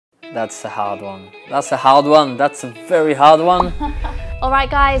That's a hard one. That's a hard one. That's a very hard one.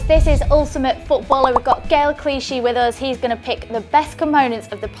 Alright guys, this is Ultimate Footballer. We've got Gael Clichy with us. He's going to pick the best components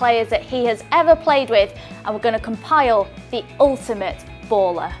of the players that he has ever played with, and we're going to compile the ultimate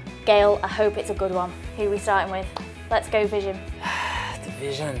baller. Gael, I hope it's a good one. Who are we starting with? Let's go Vision.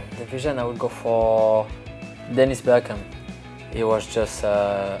 The vision, I would go for Dennis Bergkamp. He was just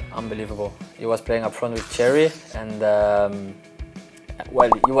unbelievable. He was playing up front with Thierry, and well,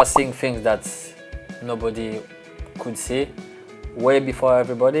 he was seeing things that nobody could see way before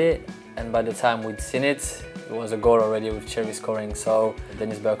everybody, and by the time we'd seen it, it was a goal already with Thierry scoring. So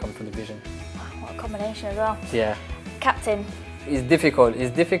Dennis Bergkamp for the vision. What a combination as well. Yeah. Captain. It's difficult.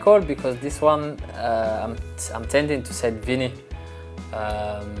 It's difficult because this one I'm tending to say Vini.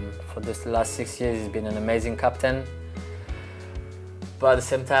 For the last 6 years, he's been an amazing captain. But at the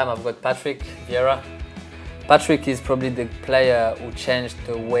same time, I've got Patrick Vieira. Patrick is probably the player who changed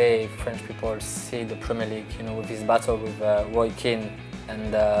the way French people see the Premier League. You know, with his battle with Roy Keane,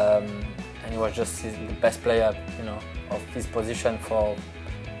 and he was just the best player, you know, of his position for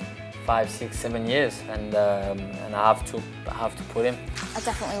 5, 6, 7 years, and I have to put him. I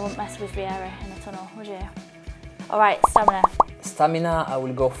definitely wouldn't mess with Vieira in a tunnel, would you? All right, stamina. Stamina, I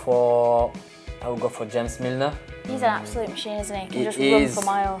will go for James Milner. He's an absolute machine, isn't he? He can just run for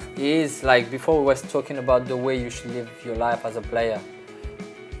miles. He is, like before we were talking about the way you should live your life as a player.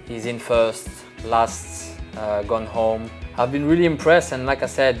 He's in first, last, gone home. I've been really impressed, and like I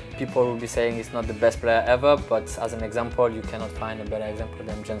said, people will be saying he's not the best player ever, but as an example, you cannot find a better example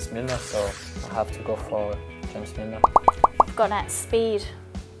than James Milner, so I have to go for James Milner. I've got that speed.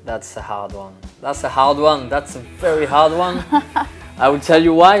 That's a hard one. That's a hard one. That's a very hard one. I will tell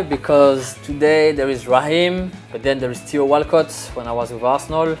you why, because today there is Raheem, but then there is Theo Walcott when I was with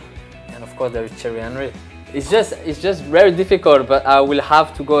Arsenal, and of course there is Thierry Henry. It's just very difficult, but I will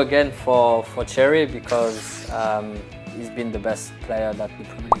have to go again for Thierry because he's been the best player that the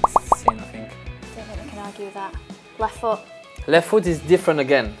Premier League's seen, I think. I don't think we can argue with that. Left foot. Left foot is different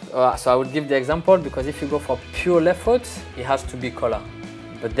again. So I would give the example, because if you go for pure left foot, it has to be Kola.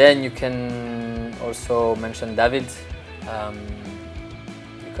 But then you can also mention David,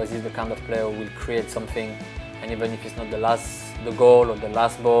 because he's the kind of player who will create something, and even if it's not the goal or the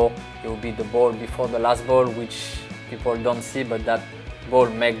last ball, it will be the ball before the last ball, which people don't see, but that ball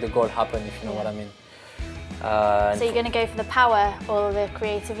make the goal happen, if you know what I mean. So you're going to go for the power or the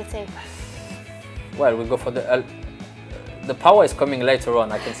creativity? Well, we'll go for the power is coming later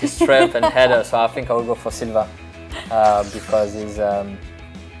on. I can see strength and header, so I think I will go for Silva, because he's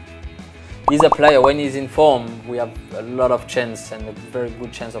a player, when he's in form, we have a lot of chance and a very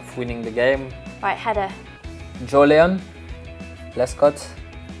good chance of winning the game. Right, header. Joe Leon, Lescott,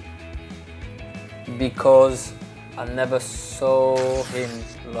 because I never saw him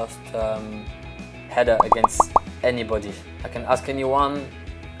lost header against anybody. I can ask anyone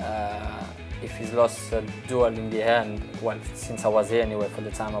if he's lost a duel in the air, and well, since I was here anyway, for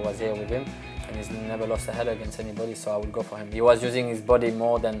the time I was here with him, and he's never lost a header against anybody, so I would go for him. He was using his body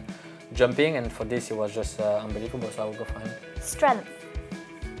more than jumping, and for this he was just unbelievable, so I would go for him. Strength.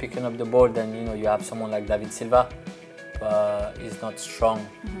 Picking up the ball, then you know you have someone like David Silva, but he's not strong,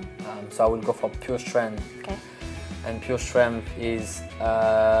 so I will go for pure strength. Okay. And pure strength is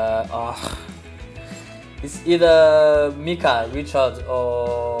it's either Mika, Richard,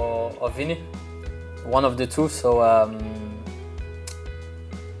 or Vini, one of the two. So I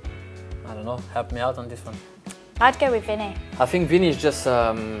don't know. Help me out on this one. I'd go with Vini. I think Vini is just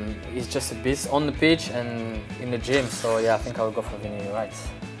a beast on the pitch and in the gym. So yeah, I think I would go for Vini. You're right.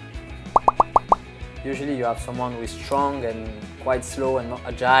 Usually you have someone who is strong and quite slow and not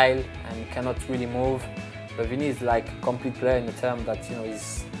agile and cannot really move. But Vini is like a complete player in the term that, you know,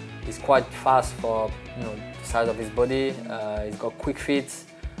 he's quite fast for, you know, the size of his body. He's got quick feet.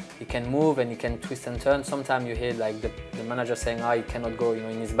 He can move and he can twist and turn. Sometimes you hear like the manager saying, he cannot go, you know,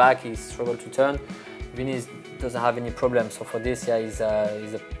 in his back. He struggles to turn. Vini doesn't have any problem. So for this, yeah, he's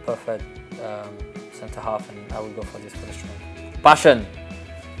a perfect centre half, and I will go for this for the strength. Passion.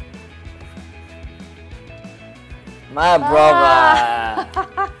 My brother.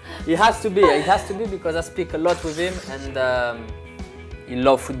 It has to be. It has to be because I speak a lot with him, and he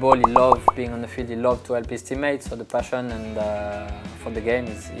loves football. He loves being on the field. He loves to help his teammates. So the passion and for the game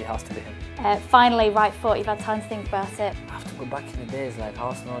it has to be him. Finally, right foot. You've had time to think about it. I have to go back in the days like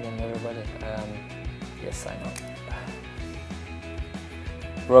Arsenal and everybody. Yes, I know.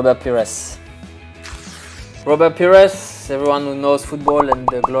 Robert Pires. Robert Pires. Everyone who knows football and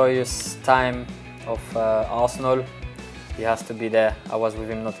the glorious time of Arsenal, he has to be there. I was with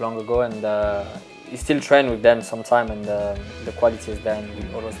him not long ago, and he still train with them sometime, and the quality is there and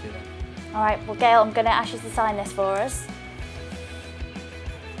will always be there. All right, well, Gael, I'm going to ask you to sign this for us.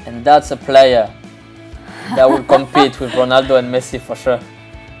 And that's a player that will compete with Ronaldo and Messi for sure.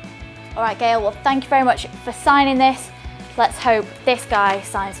 All right, Gael, well, thank you very much for signing this. Let's hope this guy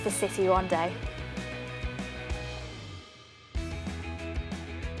signs for City one day.